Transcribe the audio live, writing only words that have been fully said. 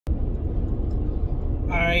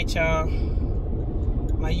Alright, y'all.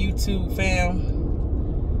 My YouTube fam.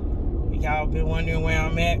 Y'all been wondering where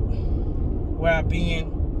I'm at, where I've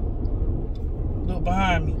been. Look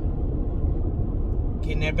behind me.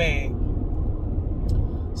 Getting that bag.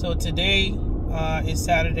 So today is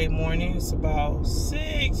Saturday morning. It's about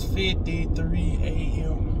 6:53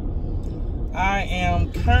 a.m. I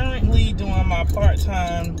am currently doing my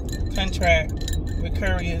part-time contract with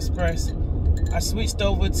Courier Express. I switched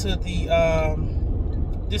over to the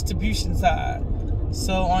distribution side.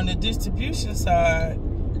 So on the distribution side,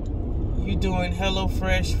 you're doing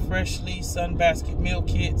HelloFresh, Freshly, Sunbasket meal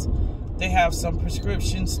kits. They have some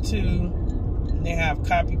prescriptions too. And they have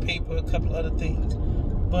copy paper, a couple other things.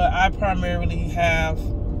 But I primarily have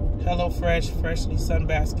HelloFresh, Freshly,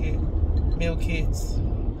 Sunbasket meal kits.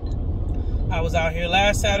 I was out here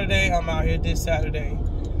last Saturday. I'm out here this Saturday.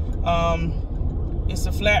 It's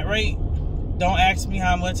a flat rate. Don't ask me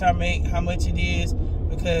how much I make, how much it is,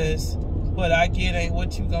 because what I get ain't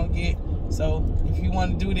what you gonna get. So if you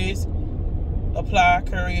want to do this, apply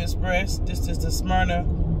Courier Express. This is the Smyrna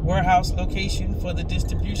warehouse location for the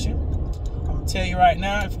distribution. I'm gonna tell you right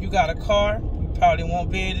now, if you got a car, you probably won't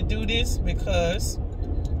be able to do this because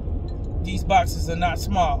these boxes are not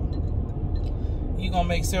small. You're gonna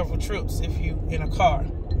make several trips if you in a car.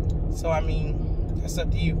 So I mean, that's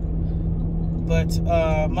up to you. But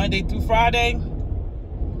Monday through Friday,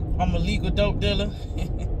 I'm a legal dope dealer.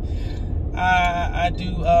 I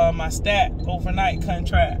do my stat overnight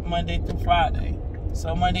contract Monday through Friday.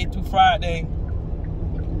 So Monday through Friday,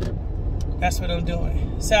 that's what I'm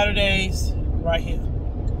doing. Saturdays, right here.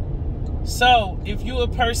 So if you a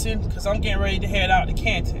person, because I'm getting ready to head out to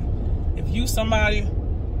Canton, if you somebody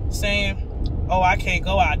saying, oh, I can't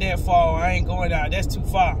go out that far, or I ain't going out, that's too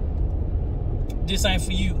far, this ain't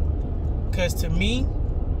for you. Because to me,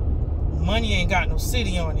 money ain't got no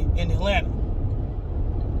city on it in Atlanta.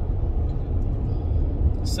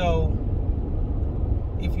 So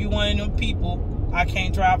if you one of them people, I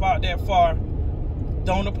can't drive out that far,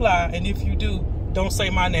 don't apply. And if you do, don't say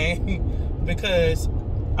my name because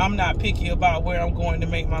I'm not picky about where I'm going to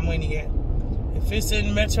make my money at. If it's in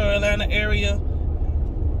the Metro Atlanta area,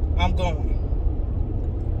 I'm going.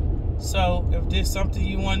 So if there's something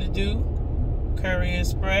you want to do, Courier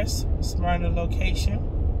Express, Smyrna location.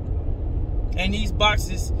 And these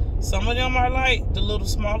boxes, some of them are like the little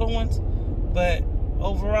smaller ones, but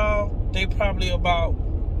overall, they probably about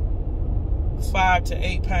 5 to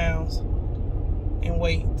 8 pounds in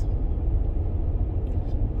weight.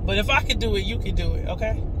 But if I could do it, you could do it,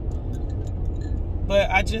 okay? But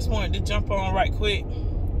I just wanted to jump on right quick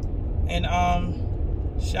and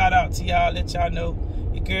shout out to y'all, let y'all know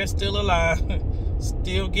your girl's still alive,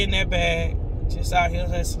 still getting that bag, just out here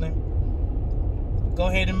hustling. Go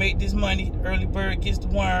ahead and make this money. Early bird gets the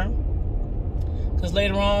worm. Because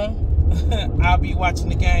later on, I'll be watching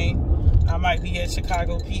the game. I might be at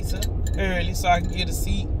Chicago Pizza early so I can get a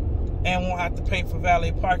seat and won't have to pay for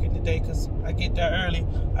valet parking today because I get there early.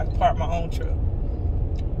 I can park my own truck.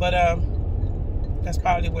 But that's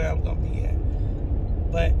probably where I'm going to be at.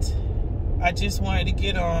 But I just wanted to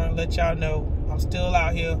get on, let y'all know I'm still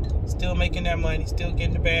out here, still making that money, still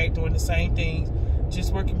getting the bag, doing the same things,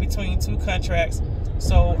 just working between 2 contracts.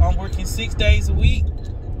 So I'm working 6 days a week.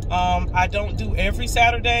 I don't do every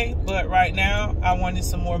Saturday, but right now I wanted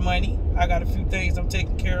some more money. I got a few things I'm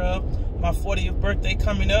taking care of. My 40th birthday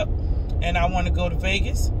coming up, and I want to go to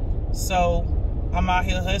Vegas. So I'm out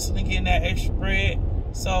here hustling, getting that extra bread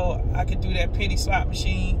so I can do that penny slot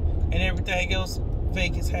machine and everything else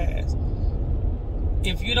Vegas has.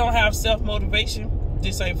 If you don't have self-motivation,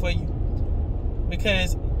 this ain't for you.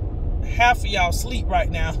 Because half of y'all sleep right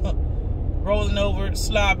now, rolling over,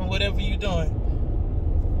 slobbing, whatever you doing.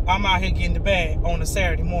 I'm out here getting the bag on a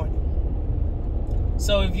Saturday morning.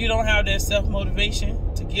 So if you don't have that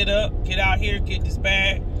self-motivation to get up, get out here, get this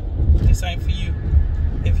bag, this ain't for you.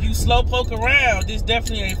 If you slow poke around, this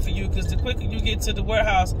definitely ain't for you, because the quicker you get to the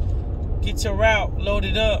warehouse, get your route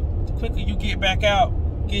loaded up, the quicker you get back out,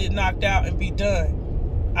 get it knocked out and be done.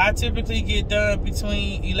 I typically get done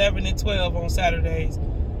between 11 and 12 on Saturdays.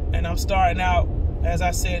 And I'm starting out, as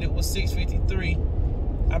I said, it was 6:53.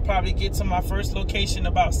 I probably get to my first location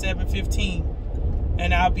about 7:15.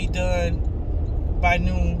 And I'll be done by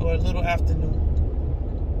noon or a little afternoon.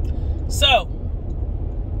 So,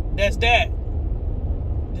 that's that.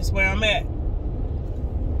 That's where I'm at.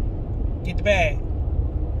 Get the bag.